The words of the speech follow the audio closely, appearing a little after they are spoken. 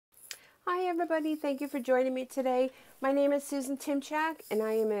Hi everybody, thank you for joining me today. My name is Susan Timchak and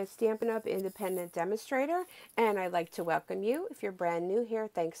I am a Stampin' Up! Independent demonstrator, and I'd like to welcome you. If you're brand new here,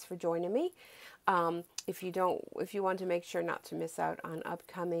 thanks for joining me. If you want to make sure not to miss out on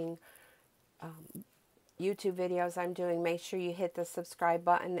upcoming YouTube videos I'm doing, make sure you hit the subscribe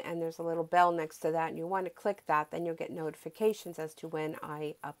button, and there's a little bell next to that and you want to click that, then you'll get notifications as to when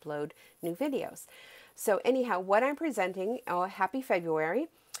I upload new videos. So anyhow, what I'm presenting, happy February.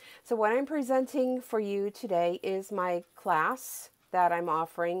 So what I'm presenting for you today is my class that I'm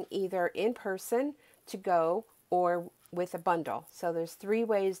offering either in person to go or with a bundle. So there's 3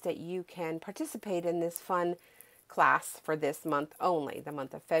 ways that you can participate in this fun class for this month only, the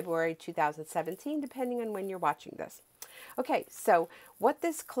month of February 2017, depending on when you're watching this. Okay, so what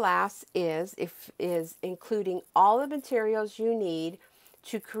this class is including all the materials you need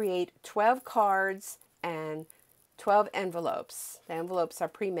to create 12 cards and 12 envelopes. The envelopes are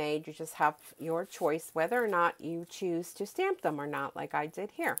pre-made. You just have your choice whether or not you choose to stamp them or not, like I did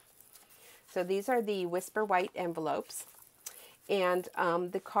here. So these are the Whisper White envelopes. And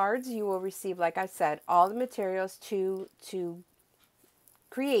the cards you will receive, like I said, all the materials to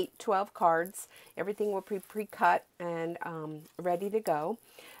create 12 cards. Everything will be pre-cut and ready to go.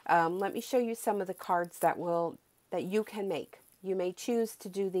 Let me show you some of the cards that you can make. You may choose to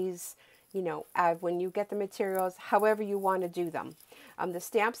do these, when you get the materials, however you want to do them. The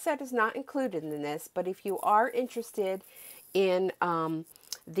stamp set is not included in this, but if you are interested in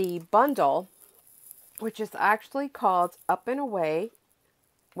the bundle, which is actually called Up and Away.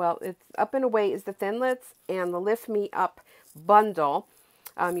 Well, it's Up and Away is the Thinlits and the Lift Me Up bundle.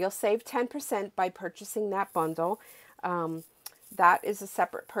 You'll save 10% by purchasing that bundle. That is a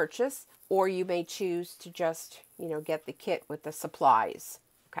separate purchase, or you may choose to just, get the kit with the supplies.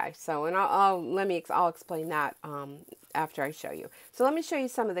 Okay, so and I'll explain that after I show you. So let me show you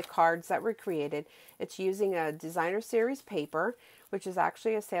some of the cards that were created. It's using a designer series paper, which is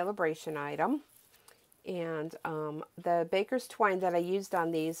actually a celebration item. And the baker's twine that I used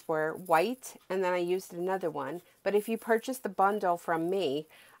on these were white, and then I used another one. But if you purchase the bundle from me,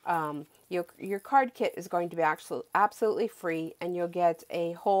 your card kit is going to be absolutely free, and you'll get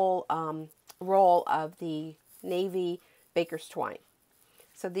a whole roll of the navy baker's twine.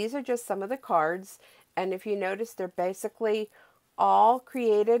 So these are just some of the cards, and if you notice, they're basically all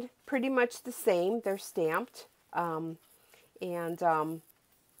created pretty much the same. They're stamped,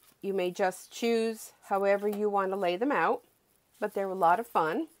 you may just choose however you want to lay them out, but they're a lot of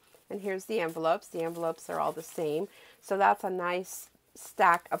fun. And here's the envelopes. The envelopes are all the same. So that's a nice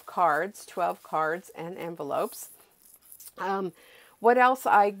stack of cards, 12 cards and envelopes. What else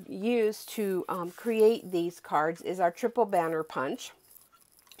I use to create these cards is our triple banner punch.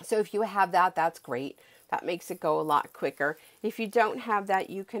 So if you have that, that's great. That makes it go a lot quicker. If you don't have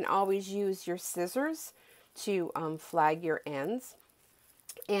that, you can always use your scissors to flag your ends.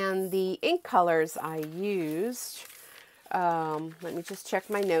 And the ink colors I used, let me just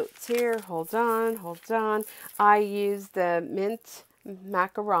check my notes here. Hold on. I used the Mint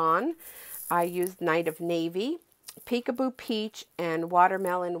Macaron. I used Night of Navy, Peekaboo Peach, and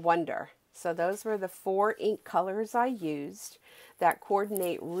Watermelon Wonder. So those were the 4 ink colors I used that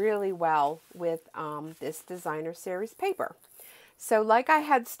coordinate really well with this designer series paper. So like I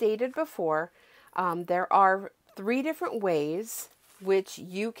had stated before, there are 3 different ways which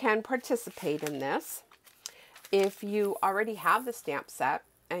you can participate in this. If you already have the stamp set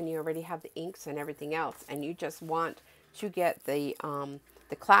and you already have the inks and everything else, and you just want to get the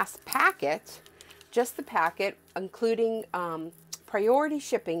class packet, just the packet, including priority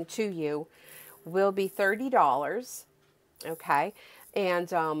shipping to you, will be $30. Okay,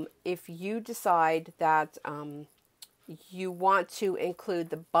 and if you decide that you want to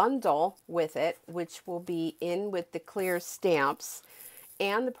include the bundle with it, which will be in with the clear stamps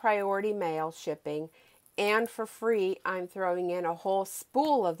and the priority mail shipping, and for free I'm throwing in a whole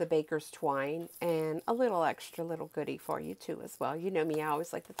spool of the baker's twine and a little extra little goodie for you too as well. You know me, I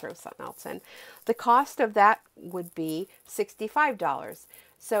always like to throw something else in. The cost of that would be $65.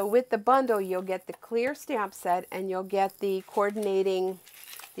 So with the bundle, you'll get the clear stamp set, and you'll get the coordinating,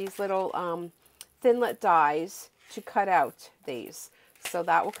 these little Thinlit dies to cut out these. So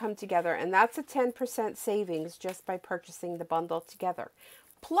that will come together, and that's a 10% savings just by purchasing the bundle together.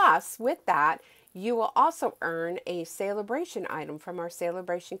 Plus, with that, you will also earn a celebration item from our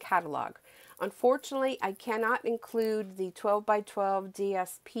celebration catalog. Unfortunately, I cannot include the 12 by 12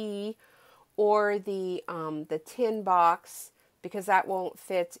 DSP or the tin box, because that won't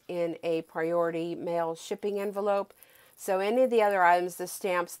fit in a priority mail shipping envelope. So any of the other items, the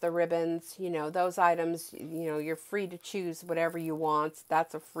stamps, the ribbons, those items, you're free to choose whatever you want.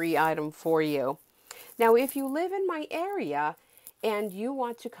 That's a free item for you. Now, if you live in my area and you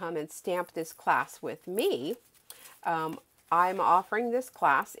want to come and stamp this class with me, I'm offering this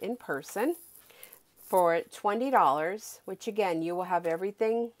class in person for $20, which again, you will have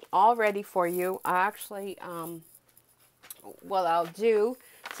everything all ready for you. I actually, what I'll do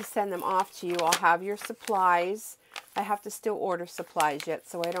to send them off to you, I'll have your supplies. I have to still order supplies yet,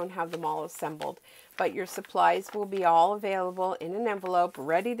 so I don't have them all assembled. But your supplies will be all available in an envelope,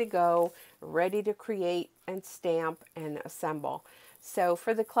 ready to go, ready to create and stamp and assemble. So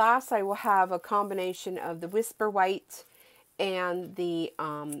for the class, I will have a combination of the Whisper White and the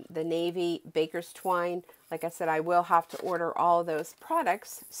navy baker's twine. Like I said, I will have to order all of those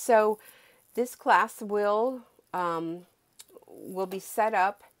products. So this class will be set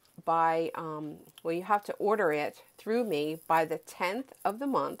up by, well, you have to order it through me by the 10th of the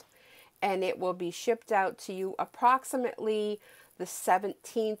month, and it will be shipped out to you approximately the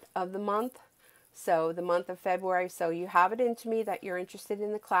 17th of the month. So the month of February. So you have it into me that you're interested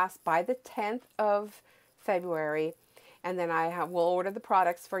in the class by the 10th of February. And then will order the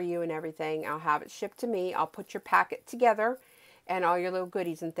products for you and everything. I'll have it shipped to me. I'll put your packet together and all your little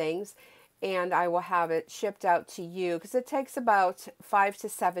goodies and things. And I will have it shipped out to you because it takes about 5 to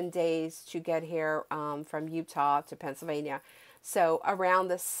 7 days to get here from Utah to Pennsylvania. So around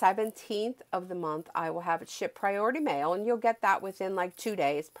the 17th of the month, I will have it shipped priority mail, and you'll get that within like 2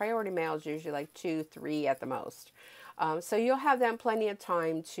 days. Priority mail is usually like 2, 3 at the most. So you'll have then plenty of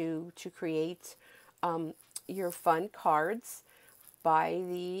time to create your fun cards by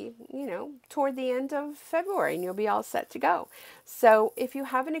the, toward the end of February, and you'll be all set to go. So if you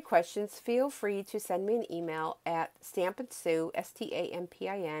have any questions, feel free to send me an email at stampinsue,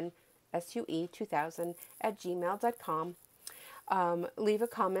 STAMPINSUE 2000 @gmail.com. Leave a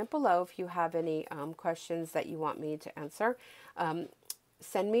comment below if you have any questions that you want me to answer.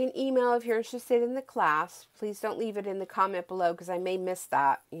 Send me an email if you're interested in the class. Please don't leave it in the comment below because I may miss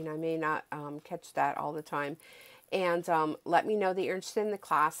that. I may not catch that all the time. And let me know that you're interested in the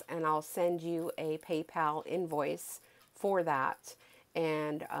class, and I'll send you a PayPal invoice for that.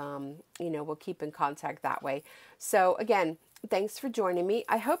 And, we'll keep in contact that way. So again, thanks for joining me.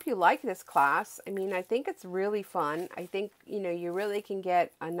 I hope you like this class. I think it's really fun. I think, you really can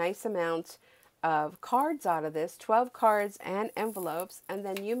get a nice amount of cards out of this, 12 cards and envelopes, and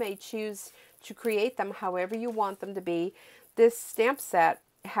then you may choose to create them however you want them to be. This stamp set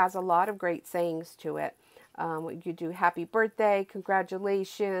has a lot of great sayings to it. You do happy birthday,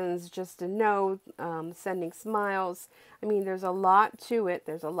 congratulations, just a note, sending smiles. There's a lot to it.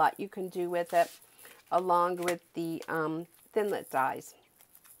 There's a lot you can do with it, along with the Thinlit dies.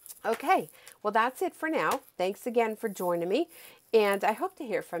 Okay, well, that's it for now. Thanks again for joining me, and I hope to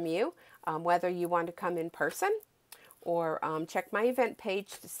hear from you, whether you want to come in person or check my event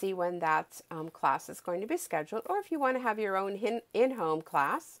page to see when that class is going to be scheduled, or if you want to have your own in-home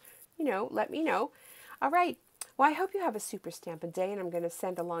class, let me know. All right, well, I hope you have a super Stampin' Day, and I'm going to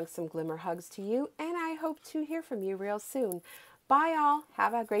send along some glimmer hugs to you, and I hope to hear from you real soon. Bye, all.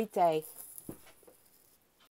 Have a great day.